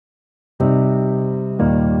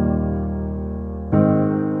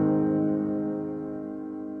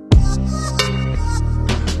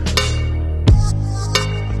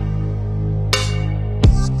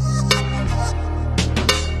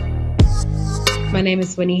My name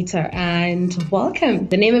is Juanita and welcome.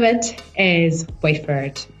 The name of it is, wait for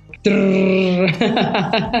it.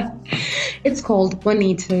 It's called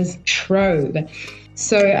Juanita's Trove.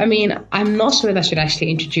 So, I'm not sure that I should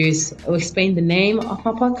actually introduce or explain the name of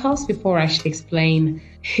my podcast before I actually explain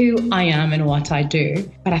who I am and what I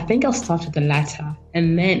do. But I think I'll start with the latter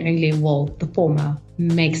and then only will the former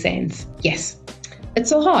make sense. Yes. It's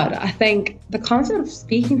so hard. I think the concept of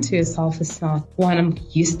speaking to yourself is not one I'm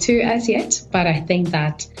used to as yet, but I think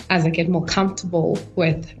that as I get more comfortable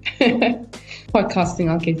with podcasting,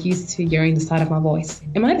 I'll get used to hearing the sound of my voice.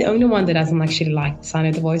 Am I the only one that doesn't actually like the sound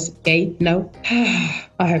of the voice? Yay? No?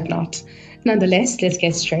 I hope not. Nonetheless, let's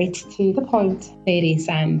get straight to the point, ladies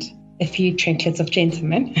and a few trinkets of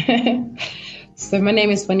gentlemen. So my name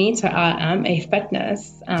is Juanita. I am a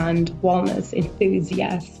fitness and wellness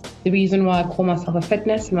enthusiast. The reason why I call myself a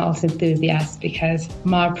fitness and wellness enthusiast because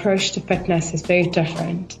my approach to fitness is very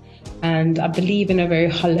different. And I believe in a very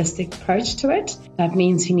holistic approach to it. That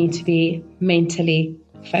means you need to be mentally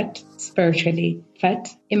fit, spiritually fit,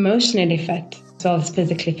 emotionally fit, as well as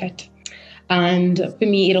physically fit. And for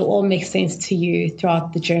me, it'll all make sense to you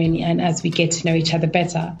throughout the journey and as we get to know each other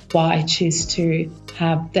better, why I choose to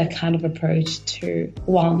have that kind of approach to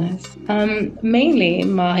wellness. Mainly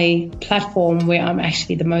my platform where I'm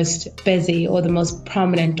actually the most busy or the most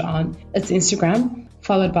prominent on, it's Instagram,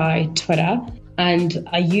 followed by Twitter. And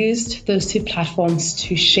I used those two platforms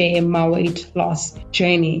to share my weight loss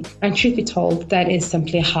journey. And truth be told, that is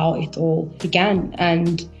simply how it all began.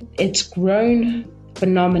 And it's grown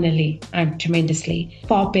phenomenally and tremendously,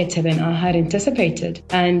 far better than I had anticipated.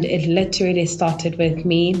 And it literally started with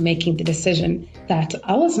me making the decision that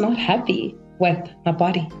I was not happy with my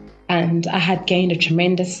body. And I had gained a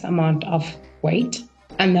tremendous amount of weight.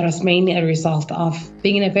 And that was mainly a result of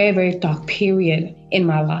being in a very, very dark period in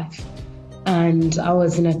my life. And I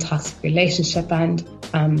was in a toxic relationship and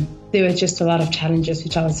there were just a lot of challenges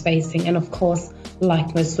which I was facing. And of course,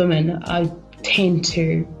 like most women, I tend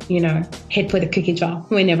to, head for the cookie jar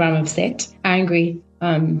whenever I'm upset, angry,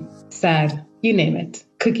 sad, you name it.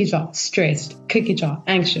 Cookie jar, stressed, cookie jar,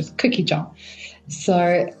 anxious, cookie jar.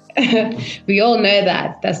 So we all know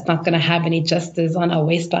that that's not going to have any justice on our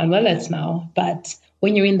waistline wallets now. But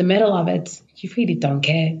when you're in the middle of it, you really don't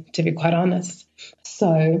care, to be quite honest.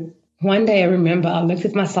 So one day I remember I looked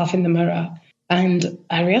at myself in the mirror and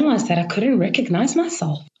I realized that I couldn't recognize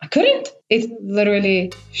myself. I couldn't. It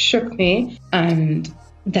literally shook me. And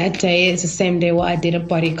that day is the same day where I did a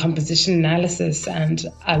body composition analysis and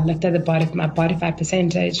I looked at my body fat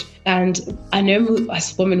percentage. And I know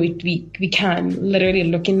as women, we can literally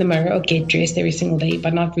look in the mirror or get dressed every single day,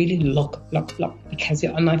 but not really look, because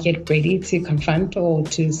you are not yet ready to confront or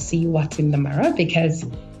to see what's in the mirror, because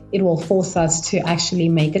it will force us to actually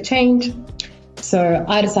make a change. So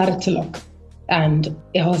I decided to look. And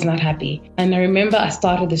I was not happy. And I remember I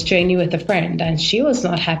started this journey with a friend and she was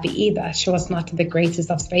not happy either. She was not in the greatest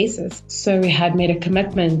of spaces. So we had made a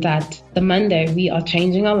commitment that the Monday we are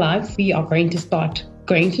changing our life. We are going to start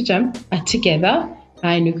going to gym together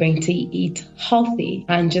and we're going to eat healthy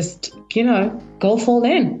and just, go full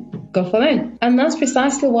in. And that's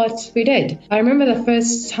precisely what we did. I remember the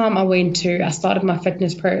first time I started my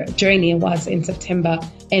fitness journey was in September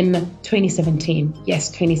in 2017. Yes,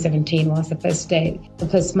 2017 was the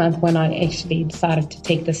first month when I actually decided to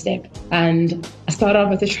take the step. And I started off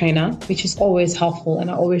with a trainer, which is always helpful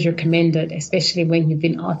and I always recommend it, especially when you've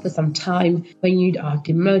been out for some time, when you are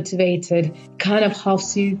demotivated. It kind of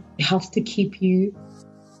helps to keep you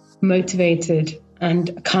motivated and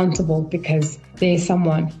accountable because there's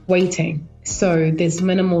someone waiting. So there's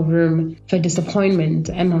minimal room for disappointment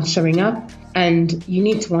and not showing up. And you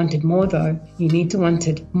need to want it more though. You need to want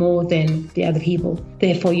it more than the other people.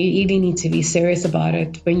 Therefore, you really need to be serious about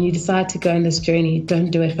it. When you decide to go on this journey,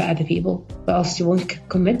 don't do it for other people, or else you won't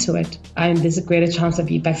commit to it. And there's a greater chance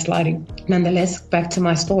of you backsliding. Nonetheless, back to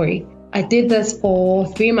my story. I did this for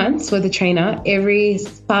 3 months with a trainer, every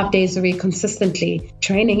 5 days a week consistently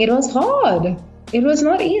training. It was hard. It was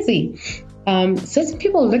not easy. Certain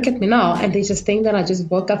people look at me now and they just think that I just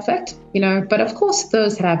woke up fit, but of course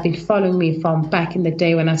those that have been following me from back in the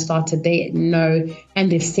day when I started, they know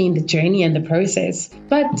and they've seen the journey and the process.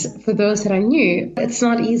 But for those that are new, it's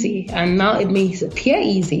not easy. And now it may appear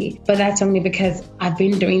easy, but that's only because I've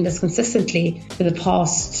been doing this consistently for the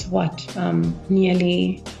past,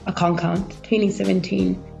 nearly, I can't count,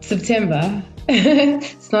 2017, September.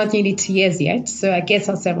 It's not nearly 2 years yet. So I guess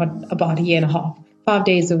I'll say about a year and a half. 5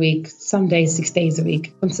 days a week, some days 6 days a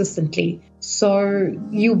week, consistently. So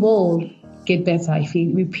you will get better if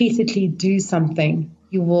you repeatedly do something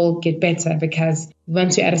you will get better, because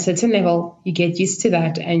once you're at a certain level, you get used to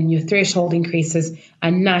that and your threshold increases,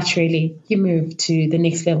 and naturally you move to the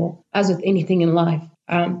next level. As with anything in life,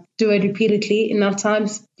 do it repeatedly enough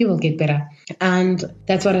times, you will get better. And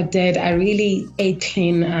that's what I did. I really ate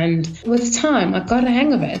clean, and with time, I got a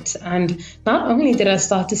hang of it. And not only did I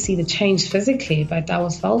start to see the change physically, but I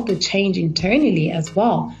felt the change internally as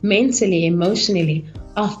well, mentally, emotionally.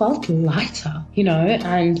 I felt lighter,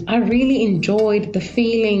 and I really enjoyed the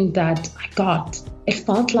feeling that I got. It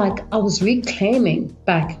felt like I was reclaiming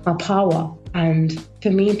back my power. And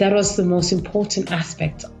for me, that was the most important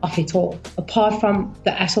aspect of it all. Apart from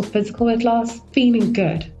the actual physical weight loss, feeling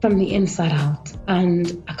good from the inside out.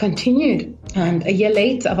 And I continued. And a year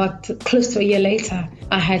later, close to a year later,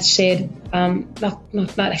 I had shed,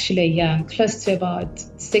 not actually a year, close to about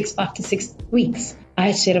 5 to 6 weeks. I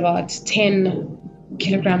had shed about 10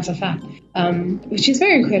 kilograms of fat, which is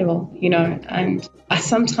very incredible, and I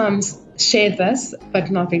sometimes share this,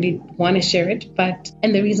 but not really want to share it.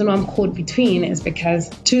 And the reason why I'm caught between is because,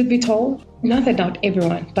 truth be told, not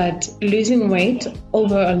everyone, but losing weight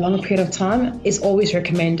over a long period of time is always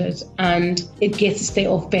recommended, and it gets to stay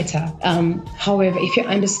off better. However, if you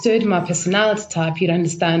understood my personality type, you'd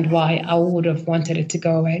understand why I would have wanted it to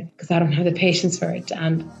go away, because I don't have the patience for it.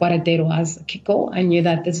 And what I did was a kick goal. I knew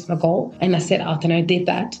that this is my goal, and I set out and I did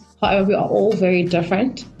that. However, we are all very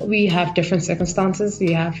different. We have different circumstances.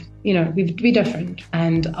 we're different.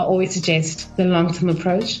 And I always suggest the long-term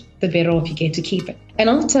approach, the better off you get to keep it. And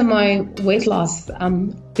after my weight loss,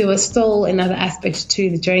 there was still another aspect to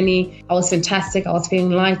the journey. I was fantastic. I was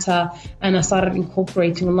feeling lighter, and I started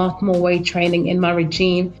incorporating a lot more weight training in my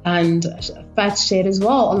regime, and fat shed as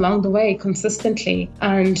well along the way consistently.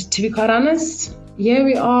 And to be quite honest, here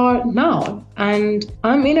we are now, and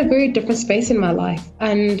I'm in a very different space in my life.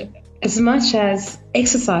 And as much as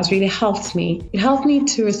exercise really helped me, it helped me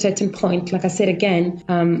to a certain point. Like I said again,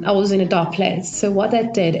 I was in a dark place. So what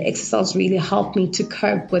that did, exercise really helped me to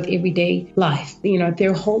cope with everyday life. There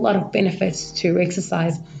are a whole lot of benefits to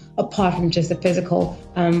exercise apart from just the physical.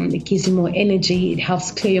 It gives you more energy. It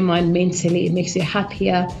helps clear your mind mentally. It makes you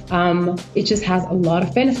happier. It just has a lot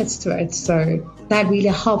of benefits to it. So that really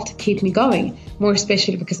helped keep me going, more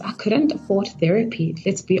especially because I couldn't afford therapy.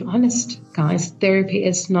 Let's be honest, guys. Therapy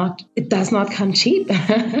it does not come cheap.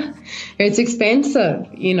 It's expensive,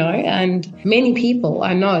 and many people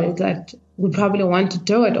I know that would probably want to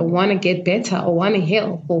do it or want to get better or want to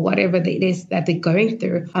heal or whatever it is that they're going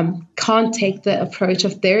through, can't take the approach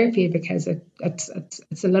of therapy because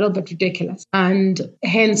it's a little bit ridiculous. And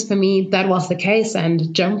hence for me, that was the case.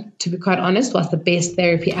 And gym, to be quite honest, was the best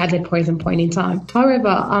therapy at that present point in time. However,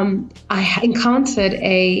 I encountered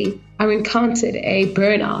a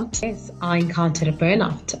burnout. Yes, I encountered a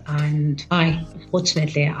burnout, and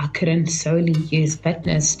unfortunately, I couldn't solely use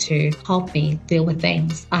fitness to help me deal with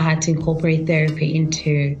things. I had to incorporate therapy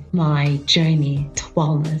into my journey to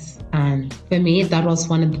wellness. And for me, that was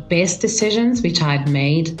one of the best decisions which I had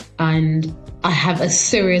made. And I have a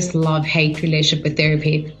serious love-hate relationship with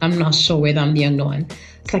therapy. I'm not sure whether I'm the only one.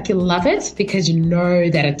 It's like you love it because you know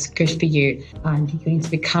that it's good for you, and you're going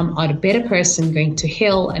to become a better person, going to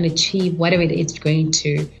heal and achieve whatever it is you're going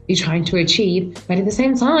to be trying to achieve. But at the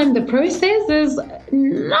same time, the process is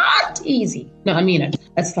not easy. No, I mean it.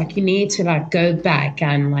 It's like you need to go back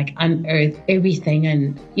and unearth everything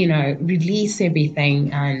and, release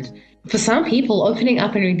everything. And for some people, opening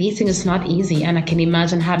up and releasing is not easy. And I can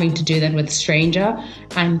imagine having to do that with a stranger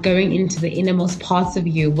and going into the innermost parts of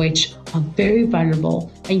you, which are very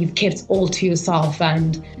vulnerable, and you've kept all to yourself,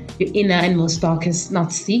 and your inner and most darkest,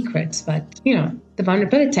 not secrets, but, the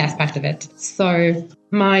vulnerability aspect of it. So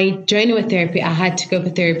my journey with therapy, I had to go for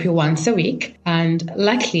therapy once a week. And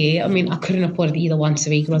luckily, I couldn't afford it either once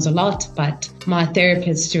a week. It was a lot. But my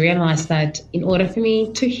therapist realized that in order for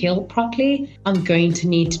me to heal properly, I'm going to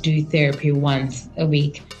need to do therapy once a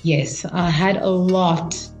week. Yes, I had a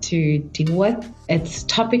lot to deal with. It's a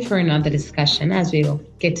topic for another discussion as we'll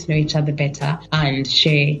get to know each other better and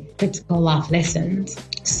share critical life lessons.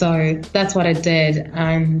 So that's what I did.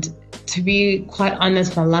 And to be quite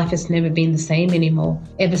honest, my life has never been the same anymore.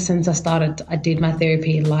 Ever since I did my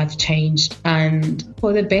therapy, life changed, and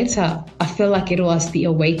for the better. I feel like it was the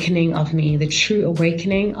awakening of me, the true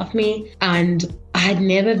awakening of me. And I had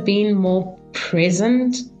never been more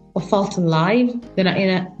present or felt alive than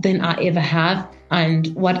I ever have. And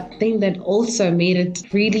one thing that also made it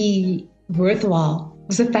really worthwhile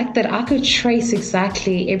was the fact that I could trace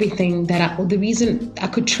exactly everything the reason I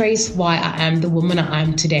could trace why I am the woman I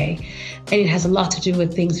am today. And it has a lot to do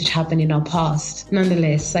with things which happened in our past.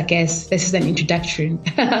 Nonetheless, I guess this is an introduction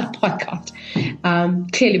podcast.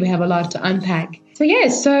 Clearly, we have a lot to unpack.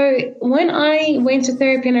 So when I went to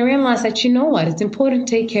therapy and I realized that, you know what, it's important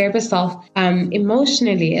to take care of yourself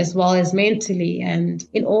emotionally as well as mentally and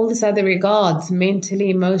in all these other regards, mentally,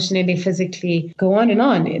 emotionally, physically, go on, and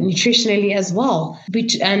nutritionally as well.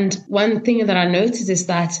 And one thing that I noticed is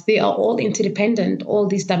that they are all interdependent, all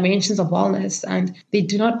these dimensions of wellness, and they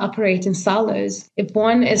do not operate in silos. If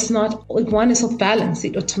one is off balance,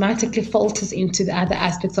 it automatically filters into the other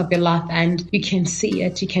aspects of your life and you can see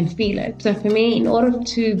it, you can feel it. So for me, in order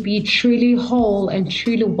to be truly whole and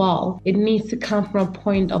truly well, it needs to come from a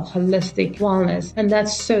point of holistic wellness. And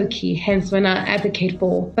that's so key. Hence, when I advocate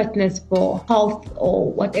for fitness, for health,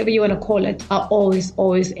 or whatever you want to call it, I always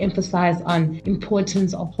emphasize on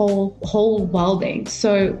importance of whole well-being.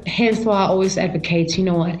 So hence why I always advocate, you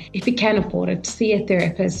know what, if you can afford it, see a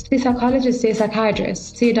therapist, see a psychologist, see a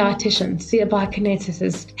psychiatrist, see a dietitian, see a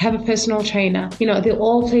biokineticist, have a personal trainer. They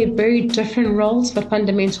all play very different roles, but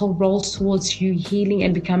fundamental roles towards you healing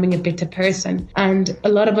and becoming a better person. And a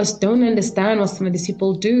lot of us don't understand what some of these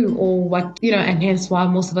people do or what, and hence why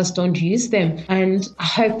most of us don't use them. And I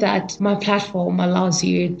hope that my platform allows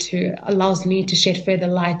me to shed further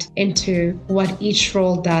light into what each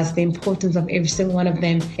role does, the importance of every single one of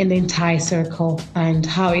them in the entire circle and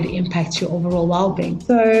how it impacts your overall well-being.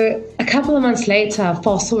 So a couple of months later,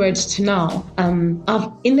 fast forward to now,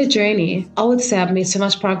 in the journey, I would say I've made so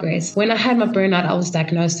much progress. When I had my burnout, I was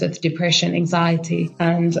diagnosed with depression, anxiety,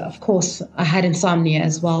 and of course I had insomnia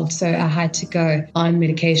as well, so I had to go on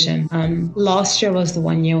medication. Last year was the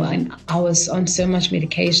 1 year and I was on so much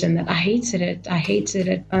medication that I hated it. I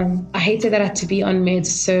hated that I had to be on meds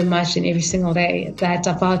so much and every single day that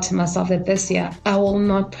I vowed to myself that this year I will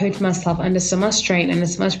not put myself under so much strain and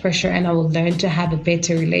so much pressure, and I will learn to have a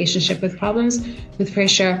better relationship with problems, with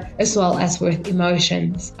pressure, as well as with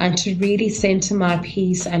emotions, and to really center my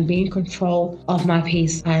peace and be in control of my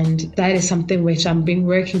peace. And that is something which I've been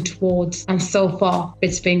working towards, and so far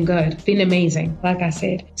it's been good. It's been amazing, like I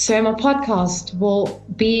said. So my podcast will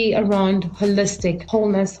be around holistic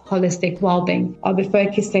wholeness, holistic well-being. I'll be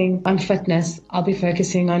focusing on fitness, I'll be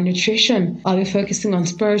focusing on nutrition, I'll be focusing on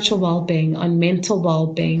spiritual well-being, on mental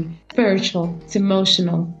well-being, spiritual, it's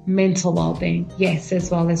emotional, mental well-being, yes, as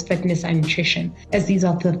well as fitness and nutrition, as these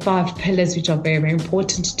are the 5 pillars which are very, very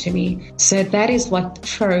important to me. So that is what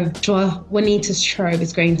Juanita's Trove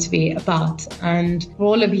is going to be about. And for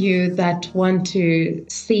all of you that want to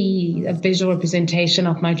see a visual representation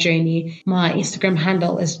of my journey, my Instagram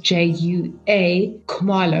handle is JUA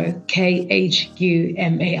Khumalo,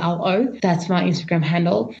 KHUMALO. That's my Instagram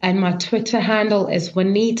handle. And my Twitter handle is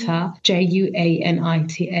Juanita,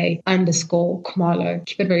 JUANITA _Khumalo.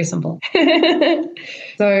 Keep it very simple.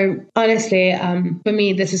 So honestly, for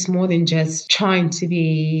me, this is more than just trying to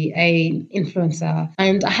be an influencer.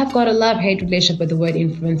 And I have got a love-hate relationship with the word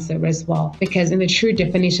influencer as well, because in the true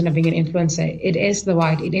definition of being an influencer, it is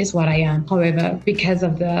what I am. However, because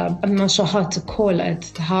of I'm not sure how to call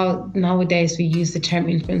it, how nowadays we use the term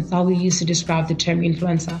influencer, how we used to describe the term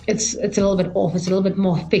influencer, it's a little bit off, it's a little bit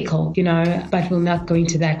more fickle, but we'll not go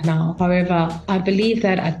into that now. However, I believe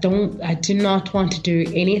that I do not want to do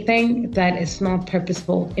anything that is not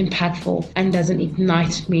purposeful, impactful, and doesn't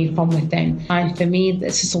ignite me from within. And for me,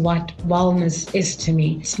 this is what wellness is to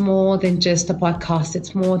me. It's more than just a podcast.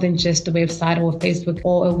 It's more than just a website or Facebook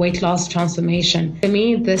or a weight loss transformation. For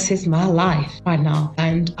me, this is my life right now.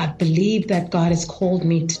 And I believe that God has called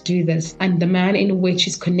me to do this. And the manner in which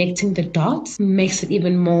He's connecting the dots makes it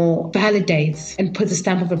even more, validates and puts a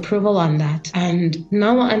stamp of approval on that. And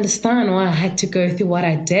now I understand why I had to go through what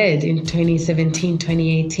I did in 2017,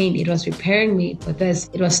 2018. It was preparing me for this.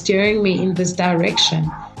 It was steering me in this direction.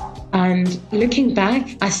 And looking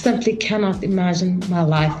back, I simply cannot imagine my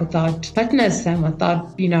life without fitness and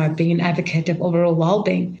without, being an advocate of overall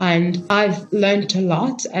well-being. And I've learned a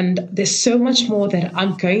lot, and there's so much more that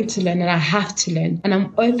I'm going to learn and I have to learn, and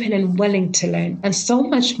I'm open and willing to learn, and so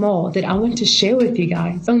much more that I want to share with you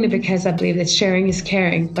guys, only because I believe that sharing is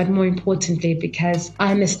caring, but more importantly, because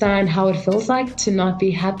I understand how it feels like to not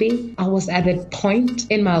be happy. I was at that point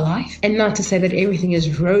in my life, and not to say that everything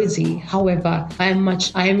is rosy. However, I am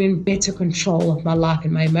in better control of my life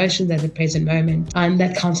and my emotions at the present moment, and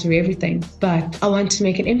that counts for everything. But I want to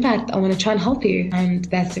make an impact. I want to try and help you, and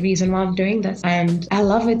that's the reason why I'm doing this. And I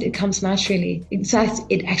love it. It comes naturally. It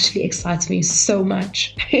actually excites me so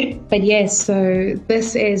much. But yes, so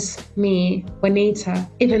this is me, Juanita,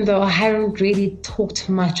 even though I haven't really talked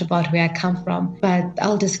much about where I come from, but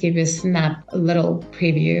I'll just give you a little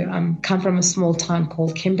preview. I come from a small town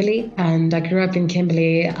called Kimberley, and I grew up in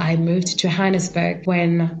Kimberley. I moved to Johannesburg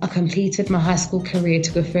when I completed my high school career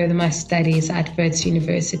to go further my studies at Wits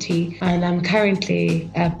University, and I'm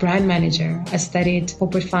currently a brand manager. I studied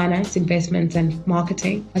corporate finance, investments, and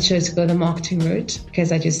marketing. I chose to go the marketing route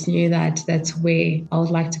because I just knew that that's where I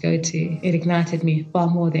would like to go to. It ignited me far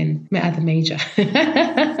more than my other major.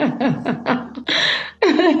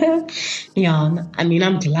 Yeah, I mean,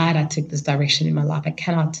 I'm glad I took this direction in my life. I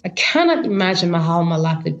cannot imagine how my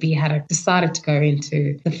life would be had I decided to go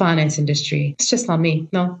into the finance industry. It's just not me.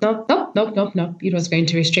 No. It was going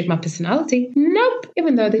to restrict my personality. Nope.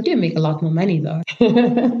 Even though they do make a lot more money though.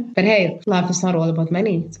 But hey, life is not all about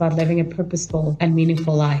money. It's about living a purposeful and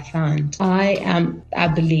meaningful life. And I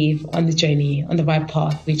believe on the journey, on the right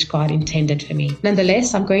path, which God intended for me.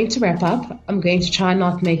 Nonetheless, I'm going to wrap up. I'm going to try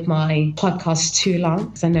not make my podcast too long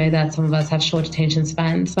because I know that some of us have short attention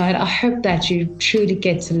spans. But I hope that you truly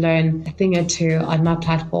get to learn a thing or two on my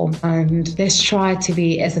platform. And let's try to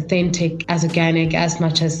be as authentic, as organic, as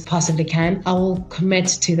much as possibly can. I will commit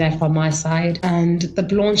to that from my side. And the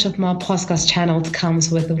launch of my podcast channel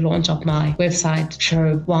comes with the launch of my website,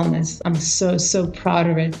 Trove Wellness. I'm so proud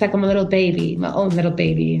of it. It's like I'm a little baby, my own little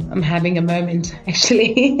baby. I'm having a moment,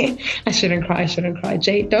 actually. I shouldn't cry.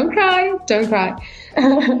 Jay, don't cry.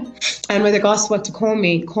 And with regards to what to call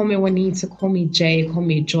me Juanita, call me Jay, call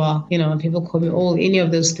me Joa. You know, people call me any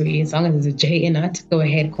of those three. As long as there's a J in it, go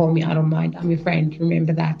ahead, call me. I don't mind. I'm your friend.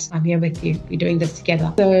 Remember that. I'm here with you. We're doing this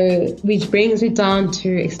together. So, which brings me down to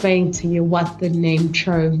explaining to you what the name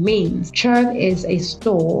Trove means. Trove is a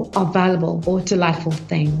store of valuable or delightful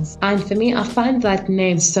things. And for me, I find that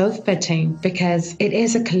name so fitting because it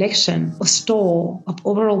is a collection or store of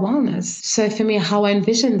overall wellness. So for me, how I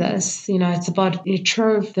envision this, you know, it's about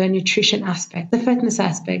Trove, the nutrition aspect, the fitness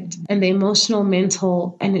aspect, and the emotional,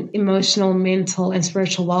 mental, and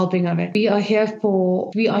spiritual well-being of it. We are here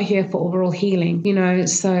for overall healing, you know.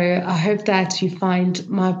 So I hope that you find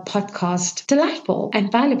my podcast delightful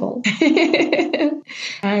and valuable.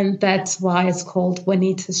 And that's why it's called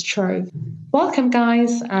Juanita's Trove. Welcome,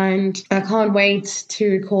 guys, and I can't wait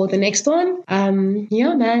to record the next one.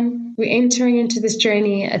 Yeah, man, we're entering into this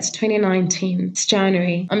journey. It's 2019. It's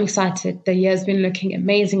January. I'm excited. The year's been looking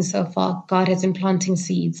amazing so far. God has been planting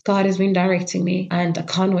seeds. God has been directing me, and I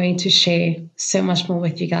can't wait to share so much more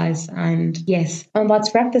with you guys. And yes, I'm about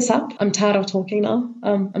to wrap this up. I'm tired of talking now.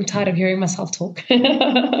 I'm tired of hearing myself talk.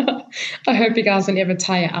 I hope you guys will never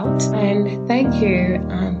tire out. And thank you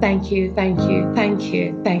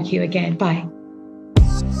again. Bye.